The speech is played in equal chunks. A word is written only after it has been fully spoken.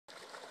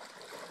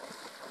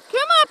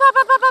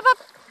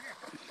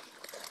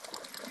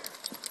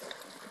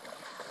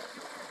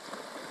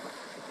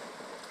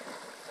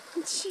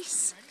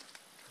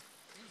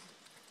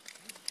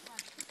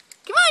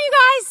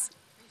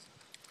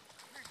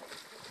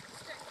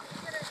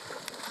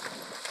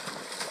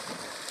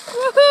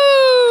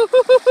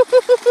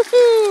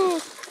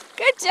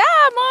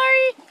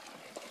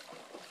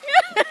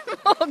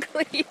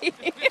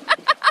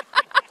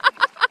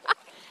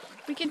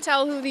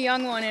tell who the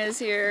young one is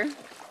here.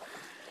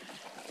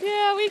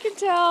 Yeah, we can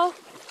tell.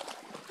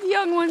 The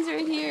young one's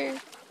right here.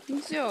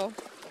 So,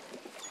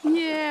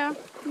 yeah,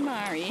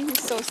 Mari,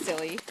 he's so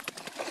silly.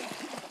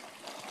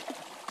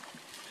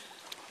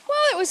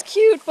 Well, it was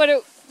cute, but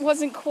it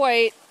wasn't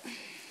quite.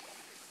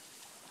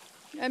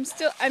 I'm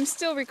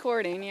still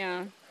recording,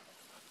 yeah.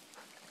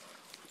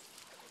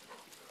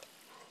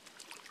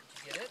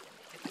 Get it?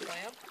 Get the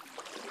clam?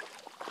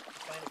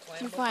 Find a clam.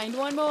 Did you find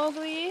one,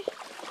 Mowgli?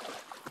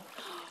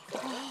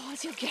 Oh,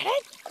 did you get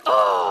it?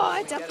 Oh,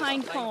 it's a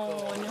pine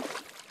cone.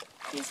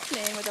 He's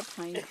playing with a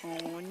pine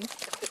cone.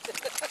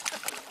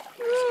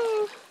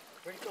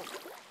 Where'd it go?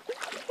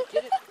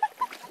 Get it.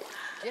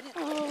 Get it.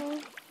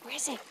 Oh, where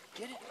is it?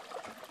 Get it.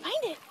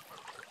 Find it.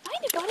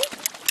 Find it, buddy.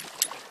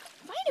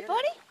 Find it,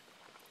 buddy.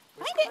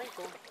 Where's Find the it. pine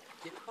cone?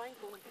 Get the pine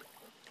cone.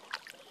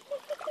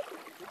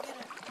 Go get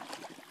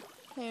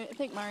it. I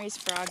think Mari's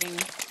frogging.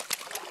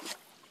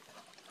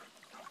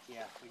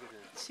 Yeah, we got her.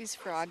 She's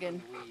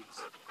frogging.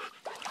 Weeds.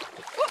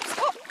 Whoops,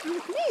 oh,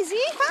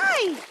 Maisie,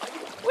 hi.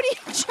 What are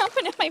you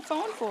jumping at my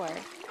phone for?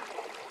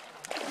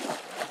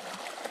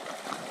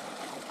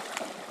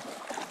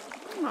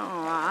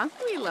 Aw,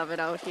 we love it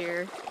out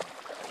here.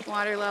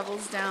 Water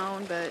level's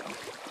down, but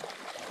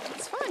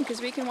it's fun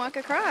because we can walk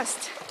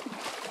across.